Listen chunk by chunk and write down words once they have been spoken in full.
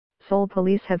Seoul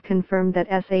police have confirmed that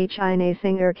SHINA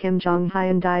singer Kim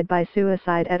Jonghyun died by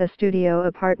suicide at a studio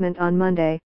apartment on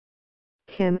Monday.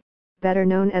 Kim, better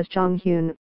known as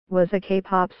Jonghyun, was a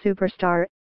K-pop superstar,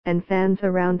 and fans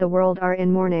around the world are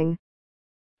in mourning.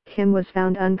 Kim was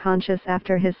found unconscious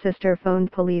after his sister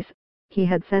phoned police. He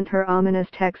had sent her ominous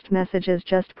text messages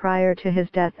just prior to his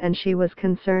death and she was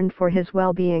concerned for his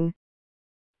well-being.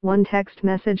 One text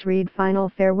message read "Final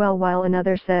farewell," while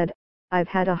another said, "I've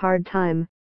had a hard time.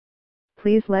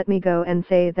 Please let me go and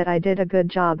say that I did a good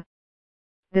job.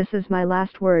 This is my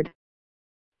last word."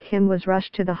 Kim was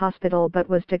rushed to the hospital but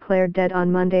was declared dead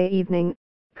on Monday evening,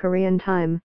 Korean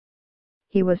time.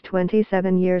 He was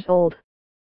 27 years old.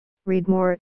 Read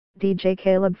more. DJ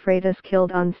Caleb Freitas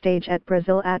killed on stage at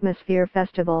Brazil Atmosphere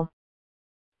Festival.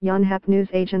 Yonhap news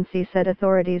agency said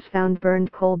authorities found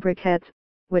burned coal briquettes,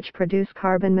 which produce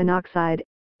carbon monoxide,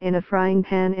 in a frying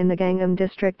pan in the Gangnam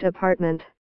district apartment.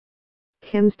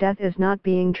 Kim's death is not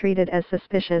being treated as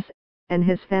suspicious, and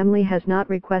his family has not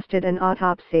requested an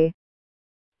autopsy.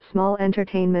 Small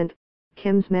Entertainment,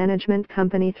 Kim's management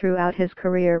company throughout his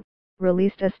career,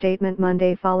 released a statement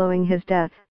Monday following his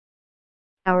death.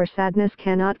 "Our sadness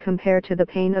cannot compare to the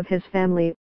pain of his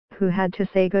family, who had to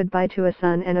say goodbye to a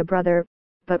son and a brother,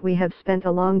 but we have spent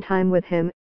a long time with him,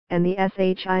 and the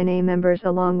SHINA members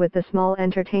along with the Small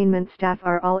Entertainment staff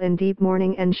are all in deep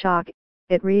mourning and shock,"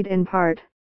 it read in part.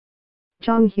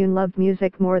 Jonghyun loved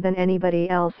music more than anybody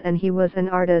else and he was an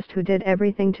artist who did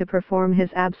everything to perform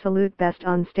his absolute best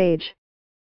on stage.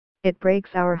 It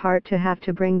breaks our heart to have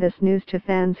to bring this news to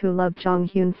fans who love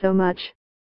Jonghyun so much.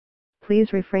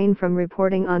 Please refrain from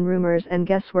reporting on rumors and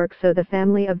guesswork so the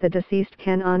family of the deceased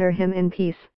can honor him in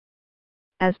peace.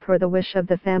 As per the wish of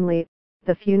the family,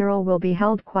 the funeral will be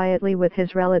held quietly with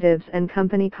his relatives and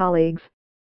company colleagues.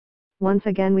 Once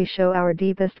again we show our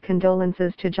deepest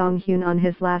condolences to Jonghyun on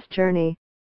his last journey.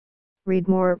 Read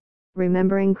more.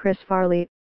 Remembering Chris Farley,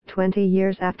 20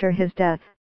 years after his death.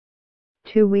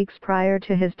 2 weeks prior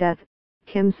to his death,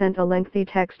 Kim sent a lengthy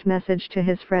text message to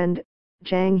his friend,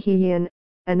 Jonghyun,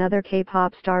 another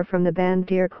K-pop star from the band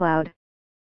Dear Cloud.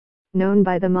 Known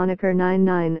by the moniker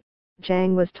 99,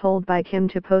 Jang was told by Kim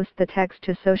to post the text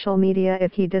to social media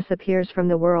if he disappears from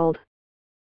the world.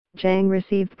 Jang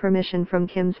received permission from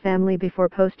Kim's family before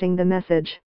posting the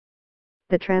message.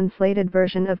 The translated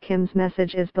version of Kim's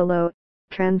message is below,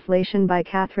 translation by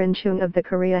Catherine Chung of the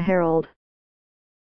Korea Herald.